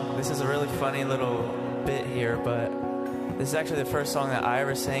This is a really funny little bit here, but this is actually the first song that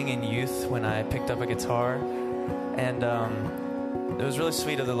Ira sang in youth when I picked up a guitar. And it was really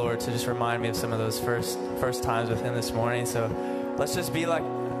sweet of the Lord to just remind me of some of those first times with him this morning. So let's just be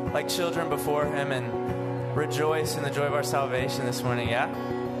like children before him and rejoice in the joy of our salvation this morning, yeah?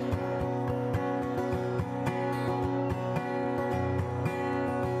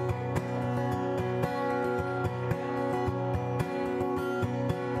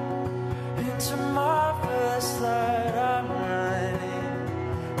 Into marvelous light I'm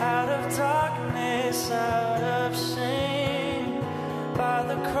running, out of darkness, out of shame. By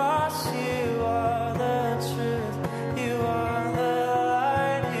the cross you are the truth, you are the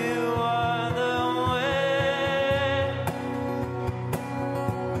light, you are the way.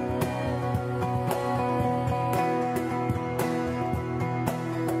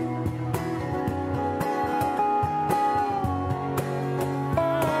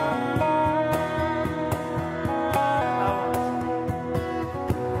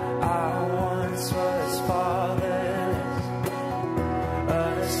 I once was fatherless,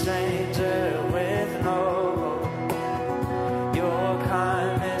 a stranger with no hope. Your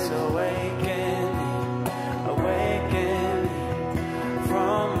kindness awakened me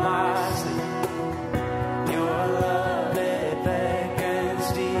from my sleep. Your love, it beckons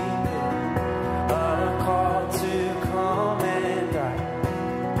deeply, a call to come and die.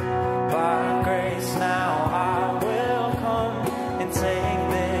 By grace now I will come and take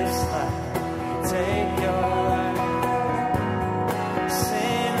this life, take your life.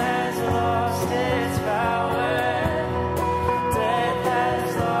 Sin has lost its power, death has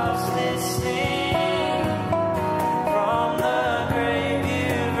lost its sting. From the grave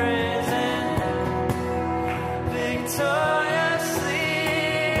you've risen victoriously.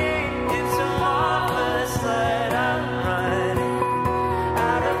 Into marvelous light I'm running,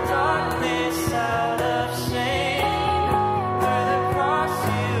 out of darkness, out of shame. Through the cross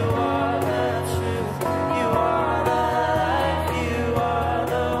you are the truth, you are the life, you are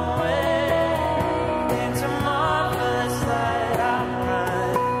the way. Into marvelous light I'm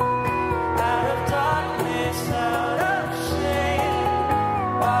running, out of darkness, out of shame.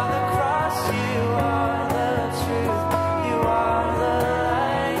 By the cross you are the truth, you are the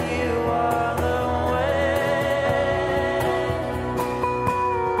light, you are the way.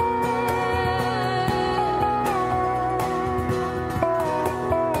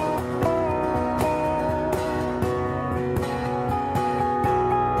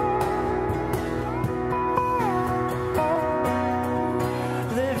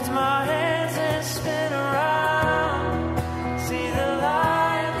 Lift my hands and spin around, see the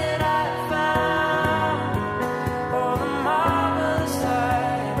light that I found. Oh, the marvelous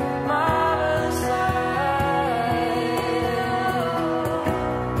light, marvelous light.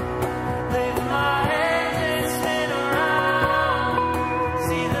 Lift my hands and spin around,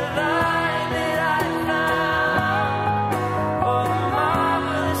 see the light that I found. Oh, the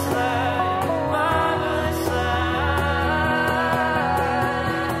marvelous light, marvelous light.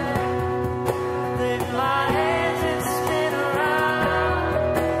 Lift my hands and spin around,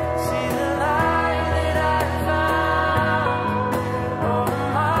 see the light that I found. Oh, the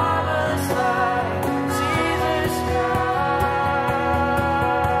marvelous light, Jesus Christ.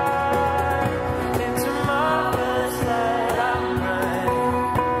 Into marvelous light I'm running,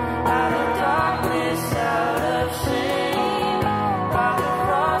 out of darkness, out of shame. By the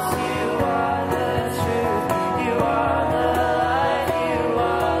cross you are the truth, you are the light, you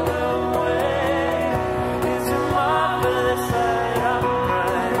are the way. Into marvelous light I'm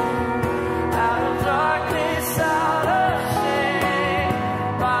running, out of darkness, out of shame.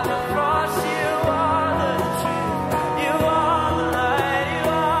 By the cross you are the truth, you are the light, you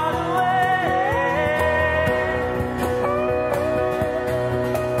are the way.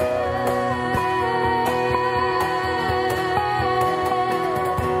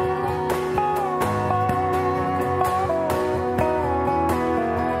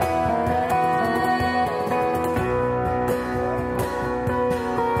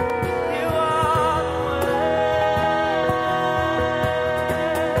 You are the way.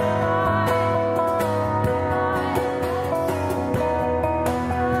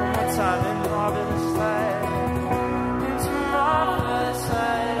 One more time, in marvelous light, into marvelous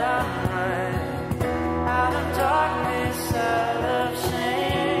light I'm running, out of darkness, out of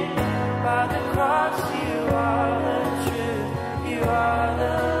shame. By the cross you are the truth, you are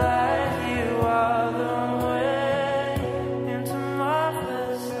the light, you are the way. Into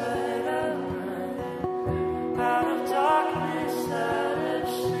marvelous light I'm running, out of darkness, out of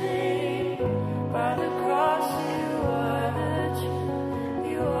shame. By the cross you are the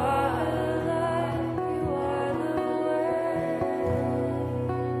truth, you are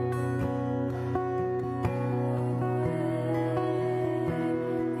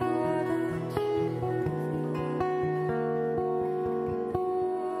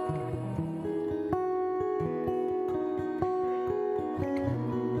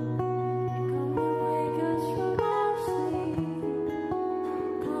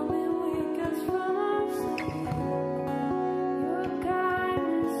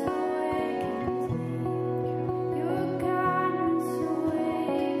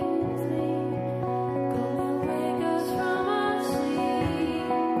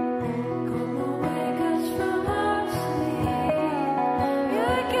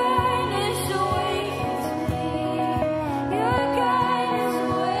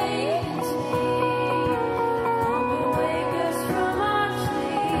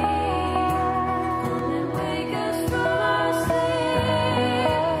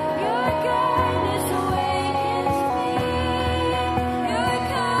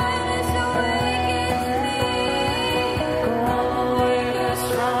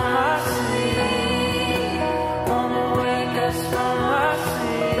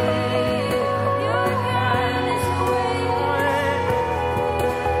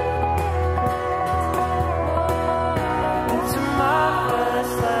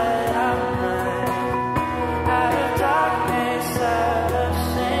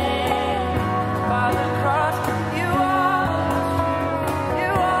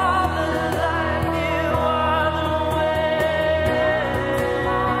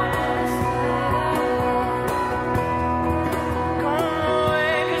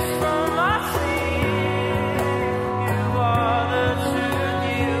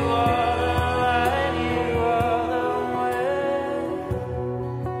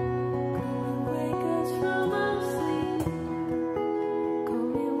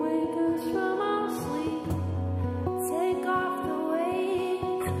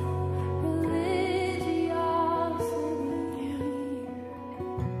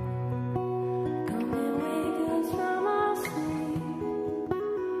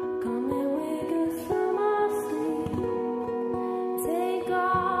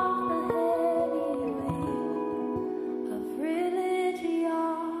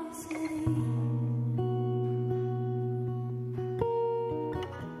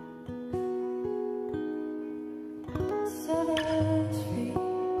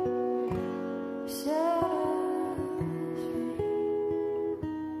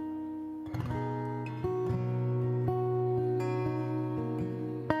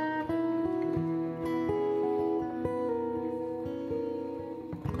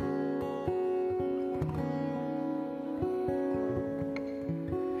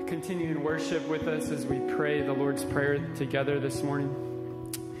continue in worship with us as we pray the Lord's Prayer together this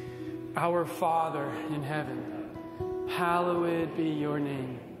morning. Our Father in heaven, hallowed be your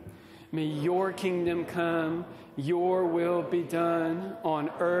name. May your kingdom come, your will be done on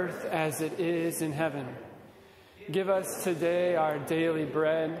earth as it is in heaven. Give us today our daily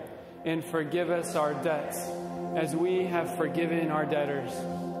bread, and forgive us our debts as we have forgiven our debtors.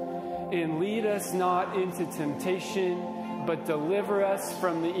 And lead us not into temptation, but deliver us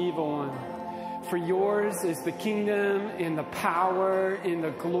from the evil one. For yours is the kingdom and the power and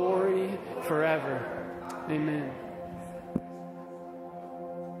the glory forever. Amen.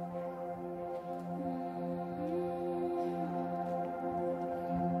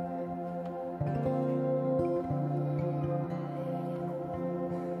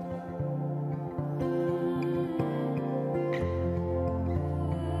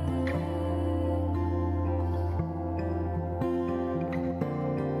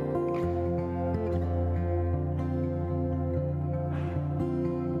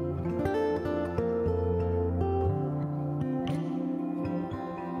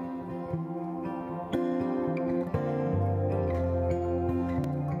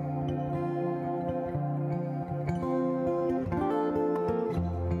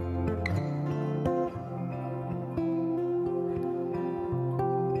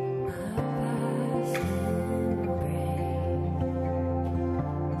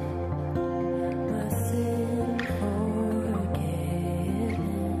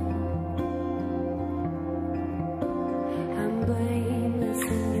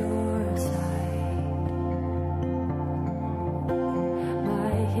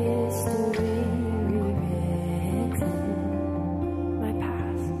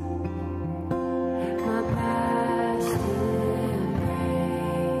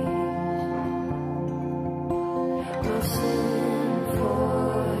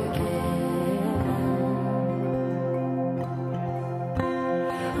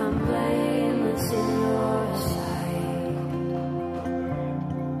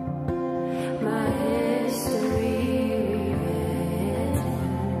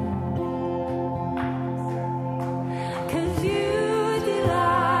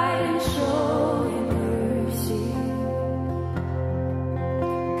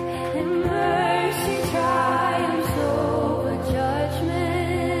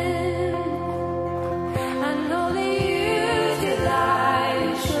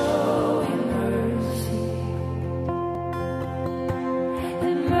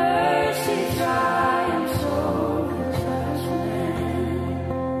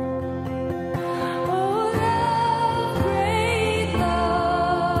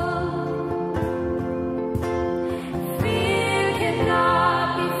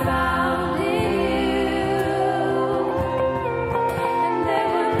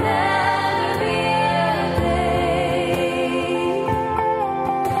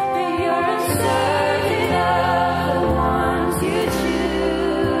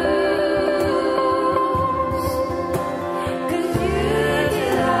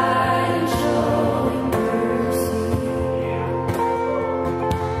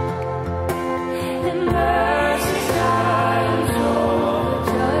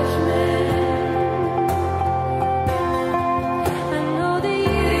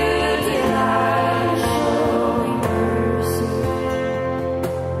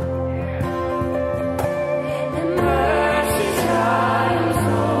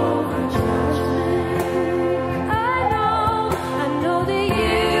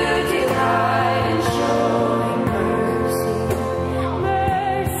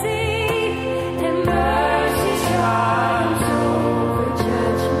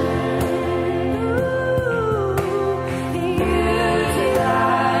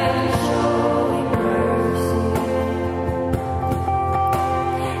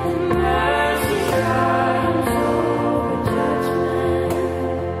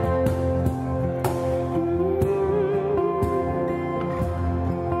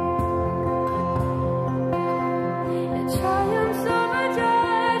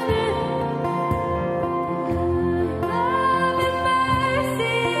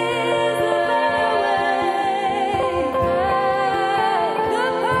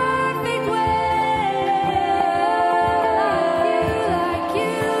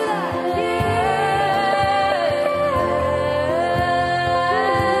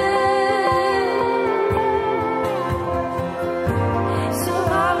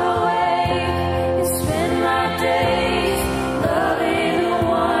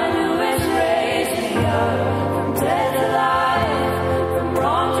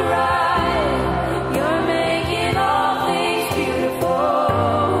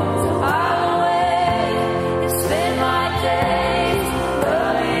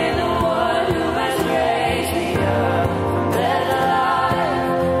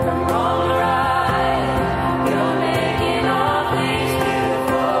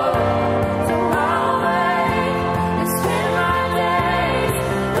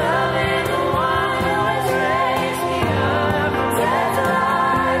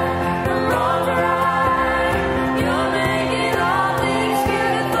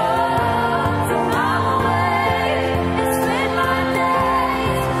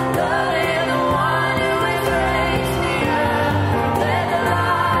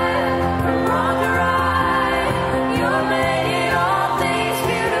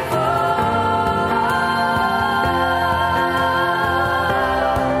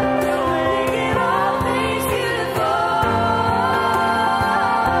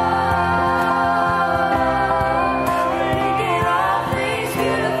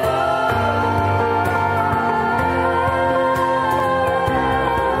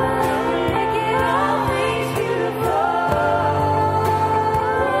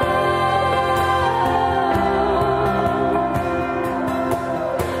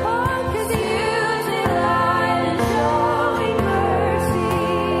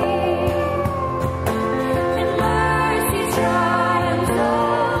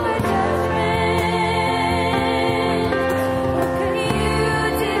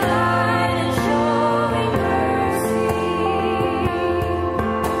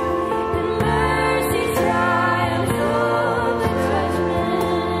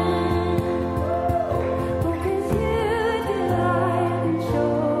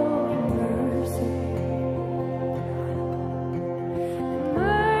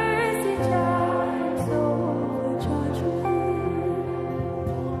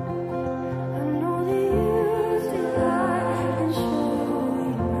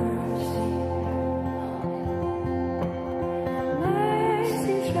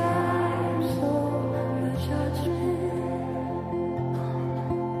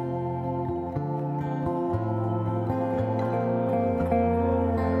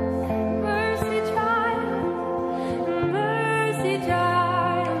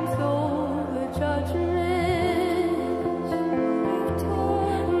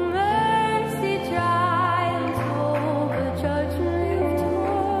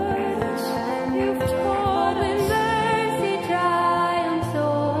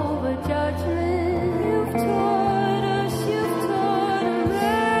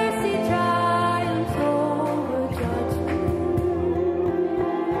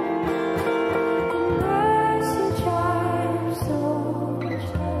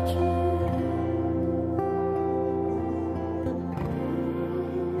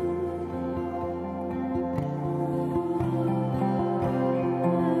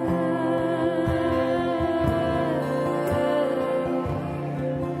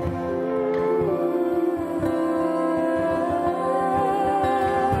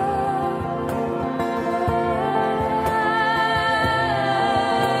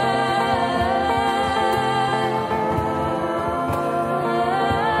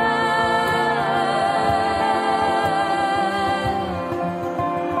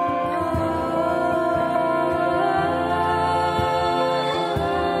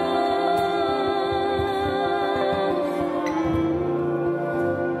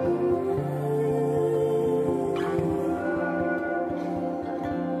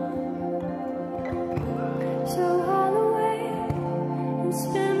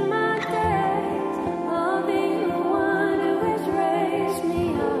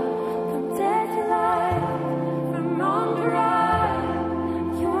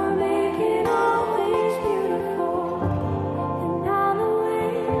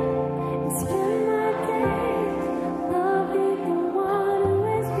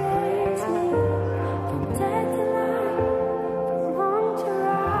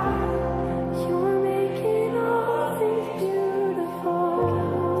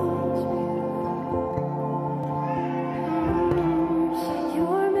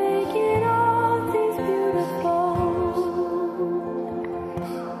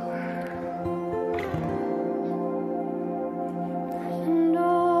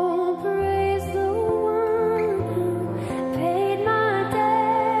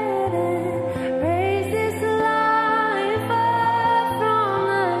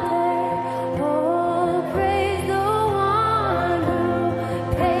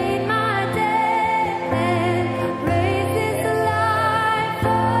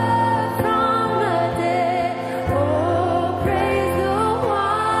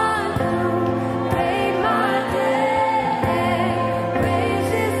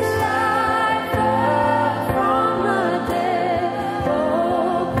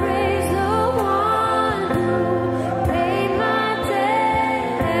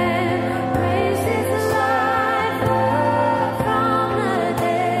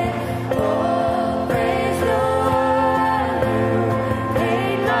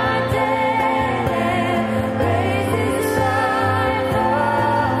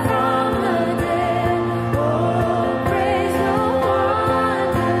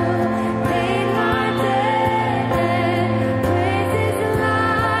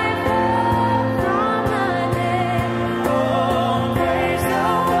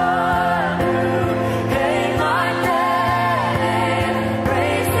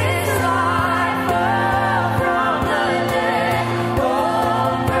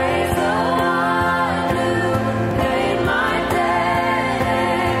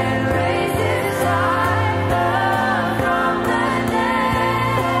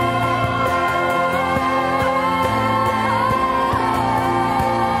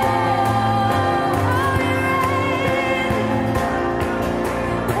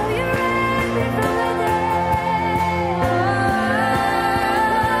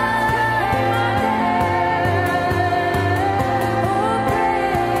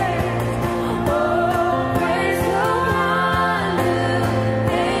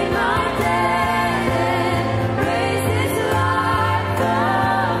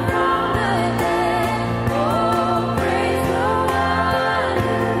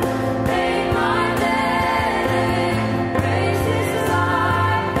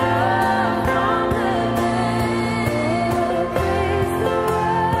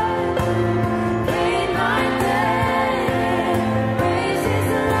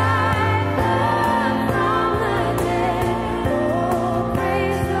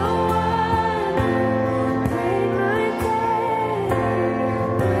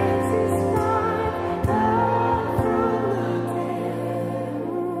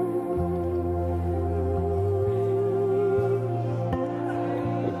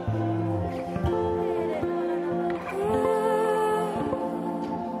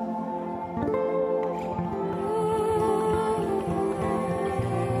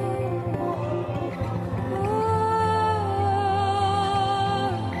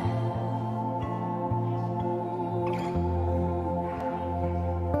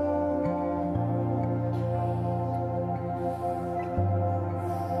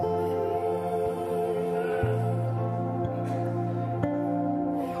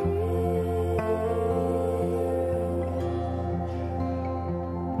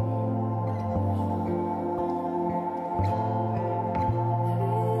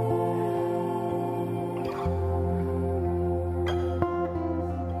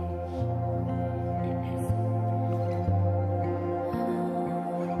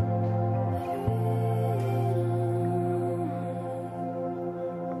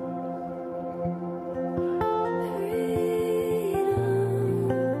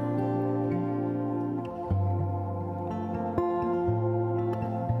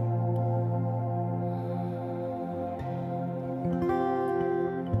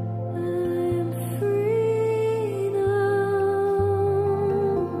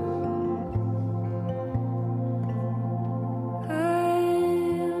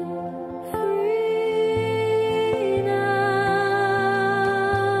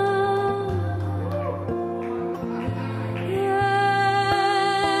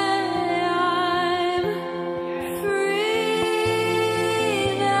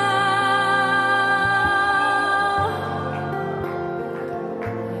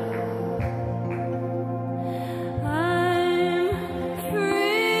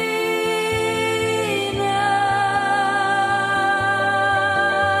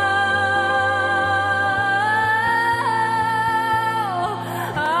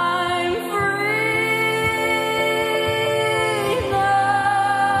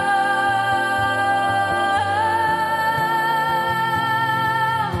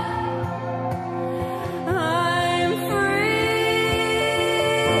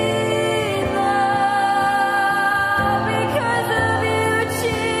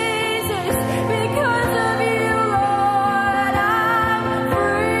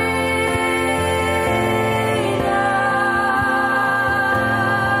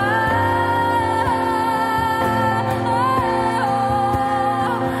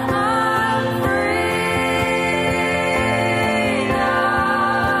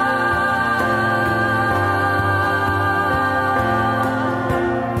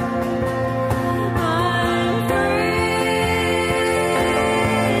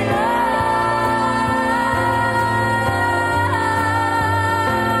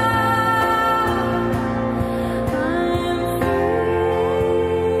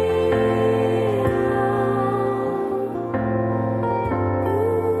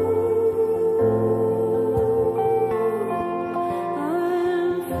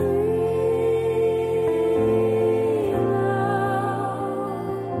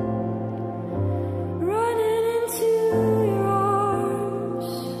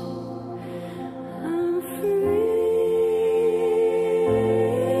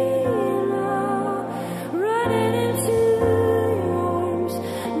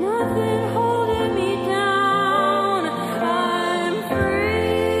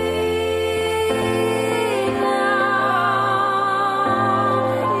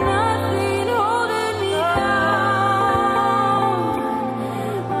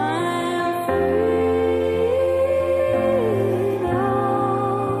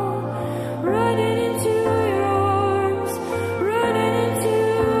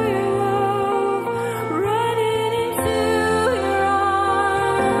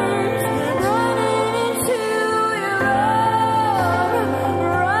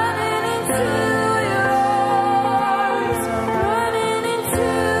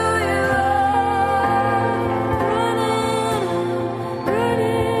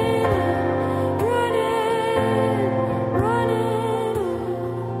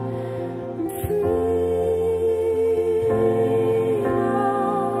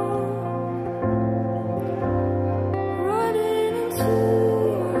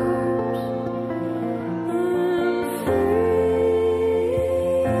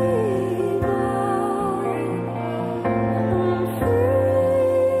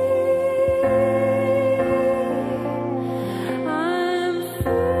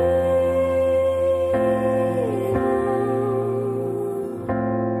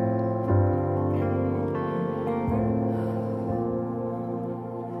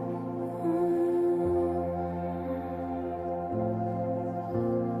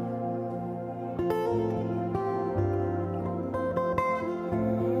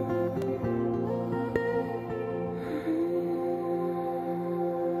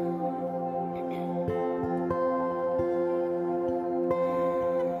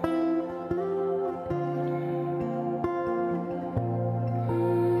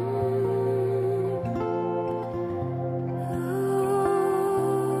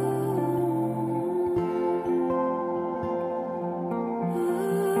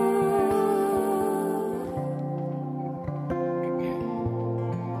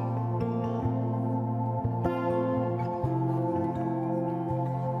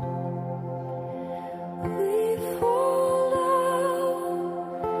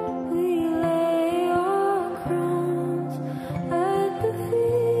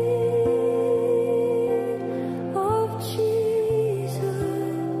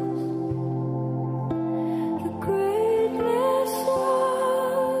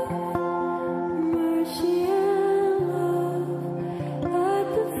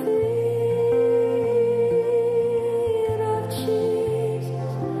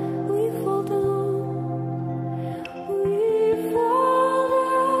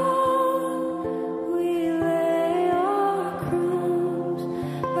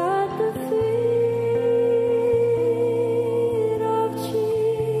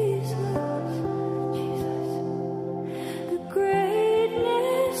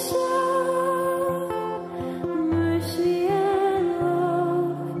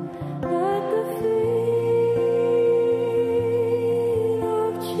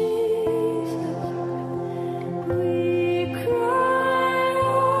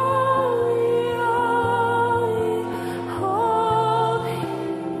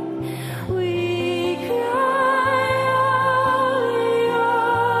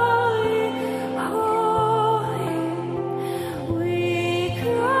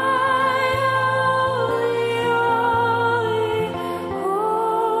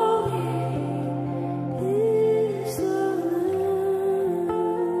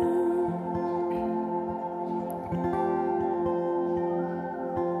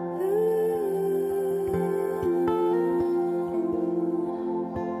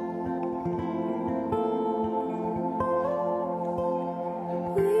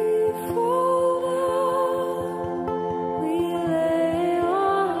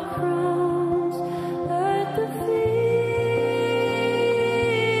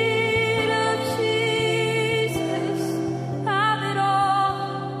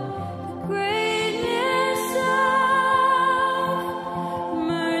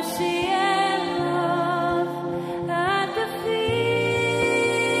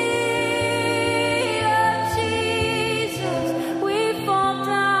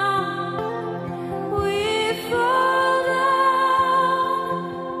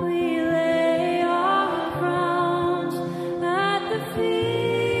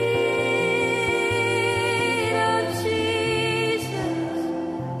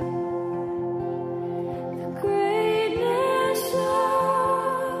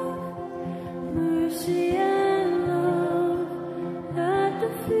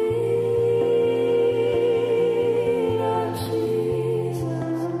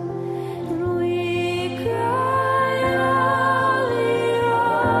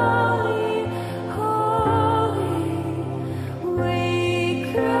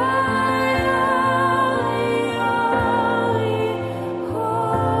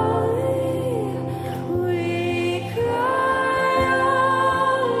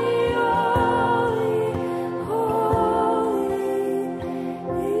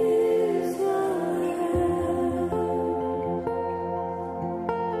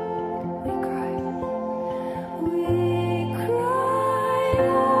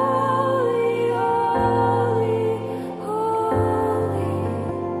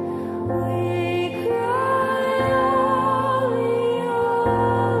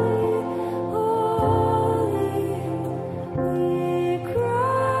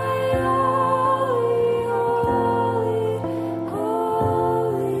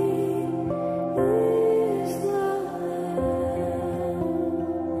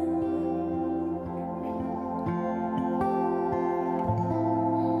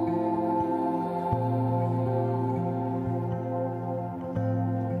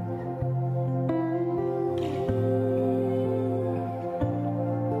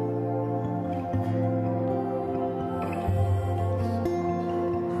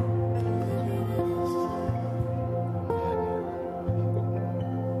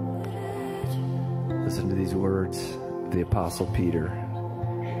 these words of the Apostle Peter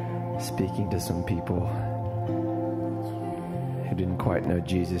speaking to some people who didn't quite know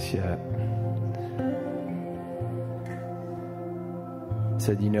Jesus yet. He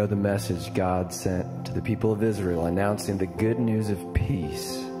said, you know the message God sent to the people of Israel, announcing the good news of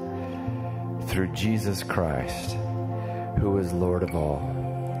peace through Jesus Christ, who is Lord of all.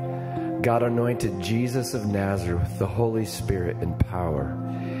 God anointed Jesus of Nazareth with the Holy Spirit and power,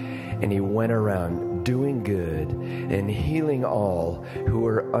 and he went around doing good and healing all who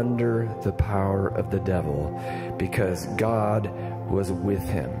were under the power of the devil, because God was with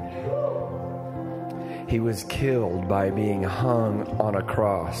him. He was killed by being hung on a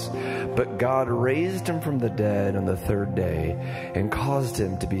cross, but God raised him from the dead on the third day and caused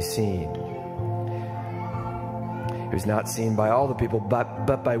him to be seen. He was not seen by all the people,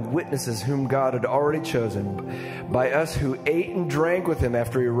 but by witnesses whom God had already chosen, by us who ate and drank with him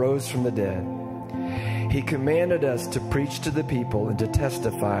after he rose from the dead. He commanded us to preach to the people and to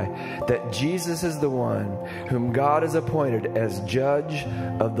testify that Jesus is the one whom God has appointed as judge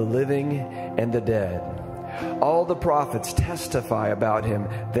of the living and the dead. All the prophets testify about him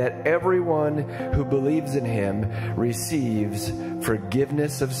that everyone who believes in him receives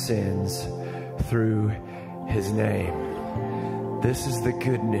forgiveness of sins through his name. This is the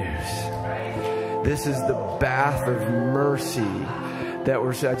good news. This is the bath of mercy that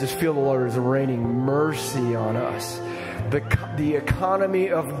I just feel the Lord is raining mercy on us. The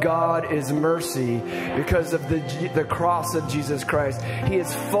economy of God is mercy because of the cross of Jesus Christ. He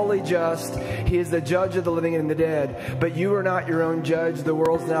is fully just. He is the judge of the living and the dead. But you are not your own judge. The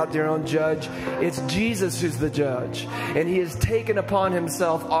world's not your own judge. It's Jesus who's the judge. And he has taken upon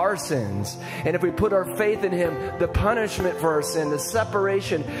himself our sins. And if we put our faith in him, the punishment for our sin, the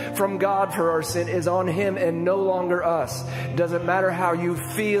separation from God for our sin is on him and no longer us. It doesn't matter how you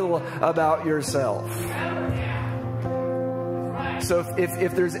feel about yourself. So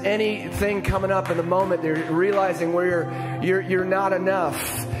if there's anything coming up in the moment, you're realizing where you're not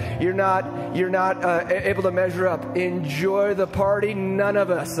enough, you're not able to measure up. Enjoy the party. None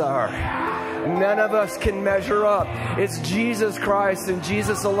of us are. None of us can measure up. It's Jesus Christ and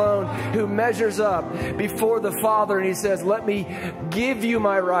Jesus alone who measures up before the Father. And he says, let me give you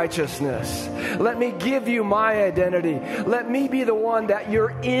my righteousness. Let me give you my identity. Let me be the one that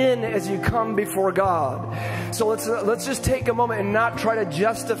you're in as you come before God. So let's just take a moment and not try to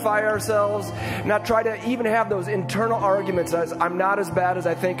justify ourselves, not try to even have those internal arguments as I'm not as bad as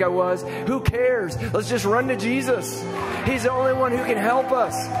I think I was. Who cares? Let's just run to Jesus. He's the only one who can help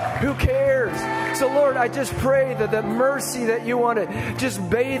us. Who cares? So Lord, I just pray that the mercy that you want to just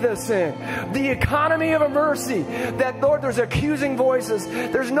bathe us in, the economy of a mercy, that Lord, there's accusing voices.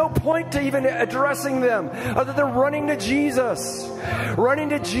 There's no point to even addressing them other than running to Jesus. Running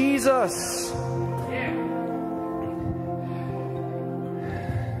to Jesus.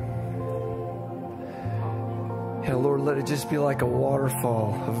 Yeah, Lord, let it just be like a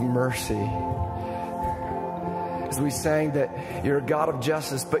waterfall of mercy. As we sang that you're a God of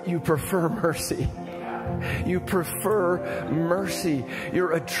justice, but you prefer mercy. You prefer mercy.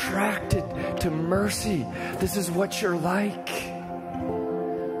 You're attracted to mercy. This is what you're like.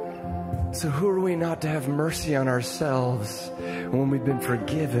 So who are we not to have mercy on ourselves when we've been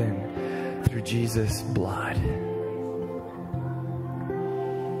forgiven through Jesus' blood?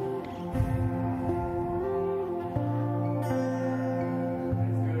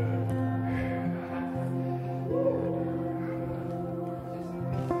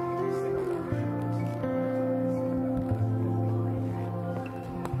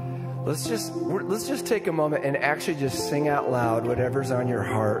 Let's just take a moment and actually just sing out loud whatever's on your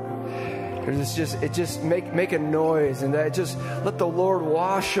heart. Make a noise, and that just let the Lord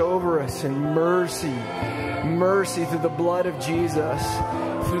wash over us in mercy. Mercy through the blood of Jesus.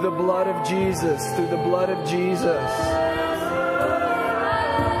 Through the blood of Jesus. Through the blood of Jesus.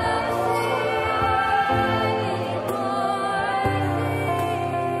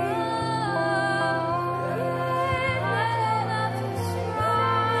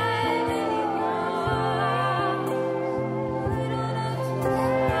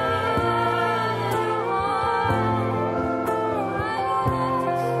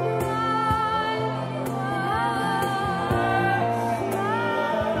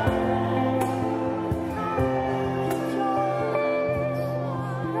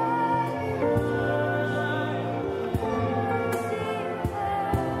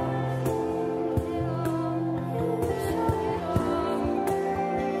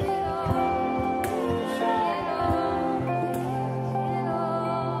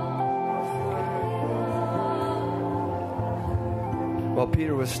 While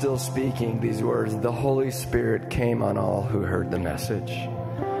Peter was still speaking these words, the Holy Spirit came on all who heard the message.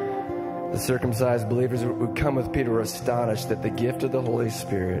 The circumcised believers who come with Peter were astonished that the gift of the Holy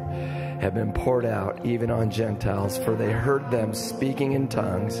Spirit had been poured out even on Gentiles, for they heard them speaking in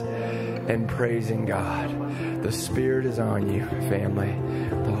tongues and praising God. The Spirit is on you, family.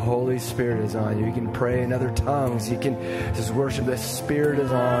 The Holy Spirit is on you. You can pray in other tongues. You can just worship. The Spirit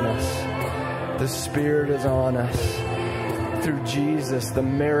is on us. The Spirit is on us. Through Jesus, the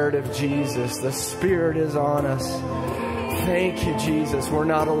merit of Jesus, the Spirit is on us. Thank you, Jesus. We're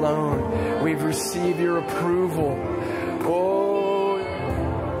not alone. We've received your approval. Oh,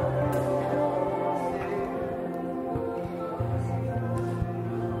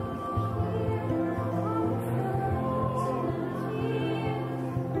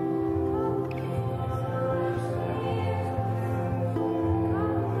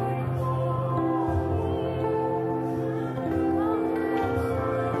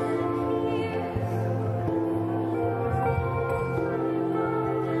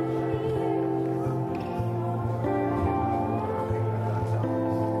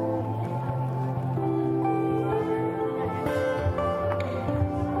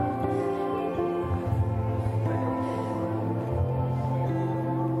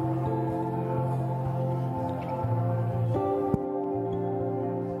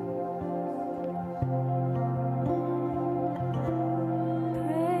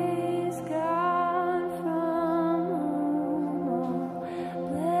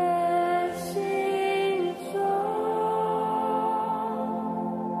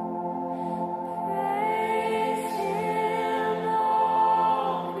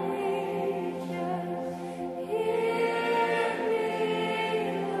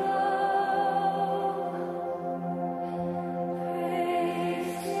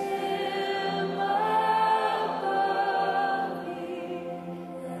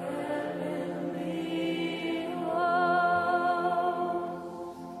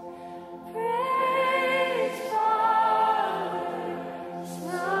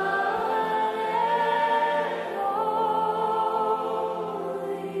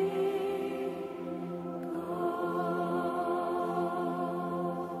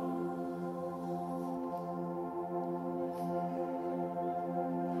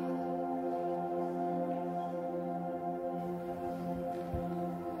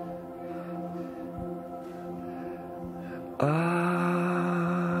 Amen.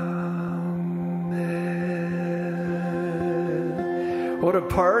 What a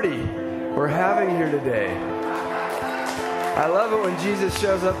party we're having here today. I love it when Jesus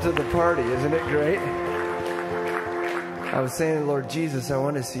shows up to the party. Isn't it great? I was saying, Lord Jesus, I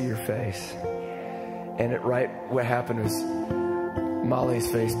want to see your face. And what happened was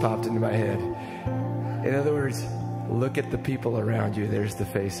Molly's face popped into my head. In other words, look at the people around you. There's the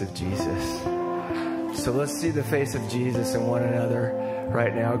face of Jesus. So let's see the face of Jesus in one another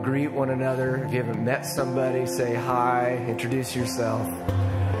right now. Greet one another. If you haven't met somebody, say hi, introduce yourself.